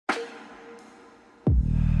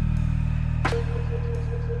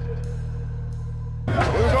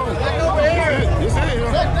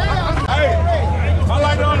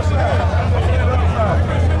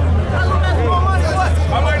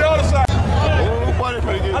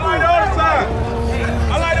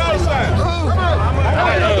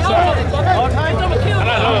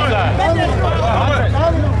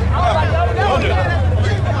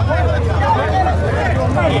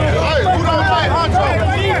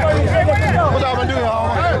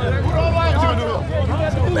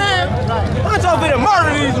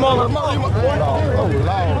motherfuckers. Oh,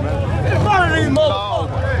 Lord, man. None of these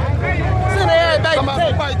motherfuckers. Send their ass back to Texas.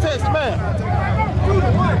 Somebody Texas, man.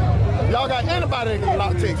 Y'all got anybody that can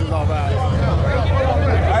lock Texas off out here?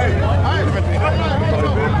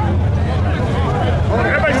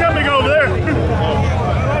 Everybody tell me to go over there.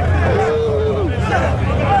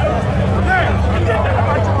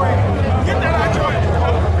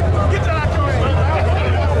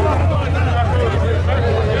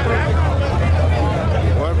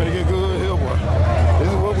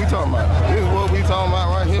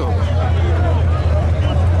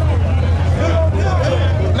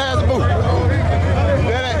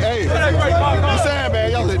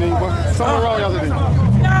 Something wrong yesterday. No.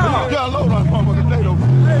 Yeah, load on that motherfucking plate over.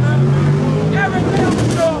 Everything was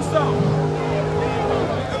doing something.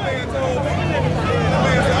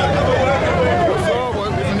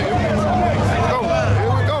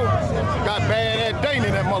 Here we go. Got bad ass Dane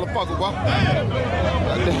in that motherfucker, boy.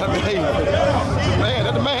 Man,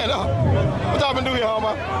 that's the man up. What y'all been doing here,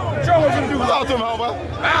 homeboy? Talk to him, homeboy.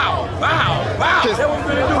 Wow.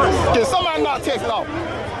 Can somebody knock Texas off?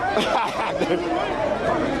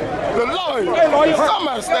 The lawyer.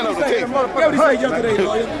 Somebody stand up to take. What did he say yesterday,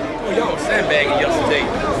 lawyer? Oh, y'all sandbagging yesterday.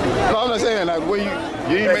 No, I'm not saying like when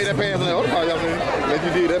you ain't made that pass on that other part, y'all saying that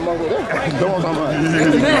you did that motherfucker there. Don't want somebody.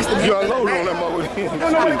 You unloaded on that motherfucker. You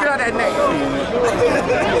don't know how to get out that neck.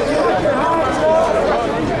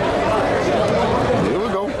 Here we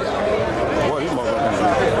go. Boy, these motherfuckers.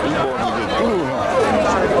 These boys need to get cool, huh?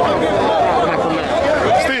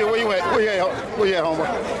 Steve, where you at? Where you at, homeboy?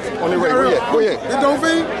 On the red. Where you at? It don't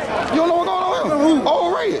feed? You don't know what's going on here?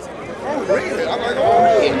 Oh, red. Oh, red. I like all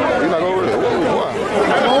red. You like old red? Why?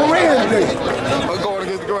 I'm on red today. I'm going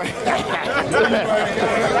against the grain.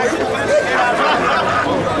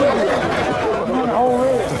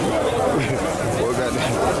 Boy,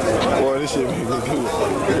 goddamn. Boy, this shit make me good.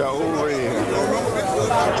 We got old red here.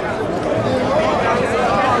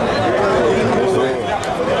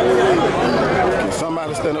 Can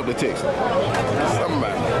somebody stand up to Texas?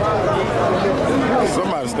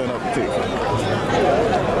 Somebody stand up to Texas.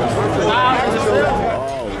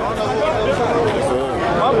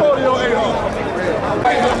 I'm voting on 8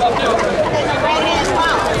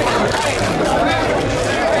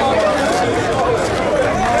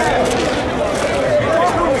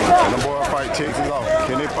 The boy fight Texas off.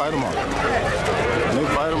 Can they fight them off? Can they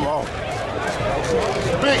fight them off?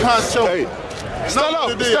 Big Huncho. Hey, stand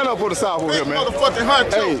up for the South over here, man. Motherfucking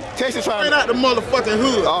Huncho. Hey, Texas trying Straight out the motherfucking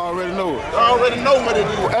hood. I already know it. I already know what it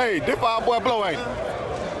is. Hey, this for our boy Blow, ain't it?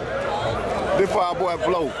 This for our boy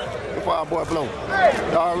Blow. This for our boy Blow.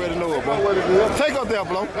 I already know it, bro. Take up there,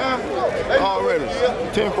 Blow. Already.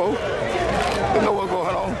 10-4. You know what's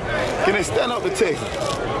going on. Can they stand up to Texas?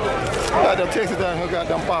 Got them Texas down here, got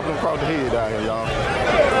them popping across the head down here, y'all.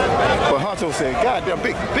 But Huncho said, goddamn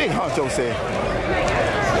big Huncho said,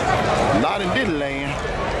 not in this land.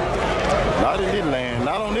 Not in this land.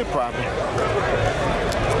 Not on this property.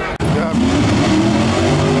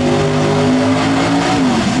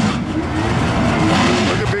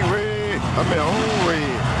 Look at Big Red. I mean, old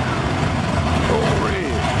red. Old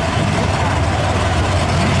red.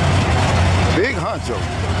 Big Huncho.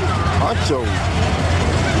 Huncho.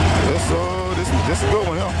 This is a good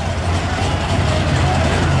one, huh?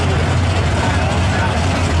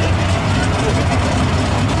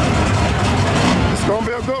 It's gonna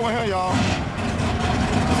be a good one here, y'all.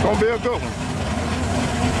 It's gonna be a good one.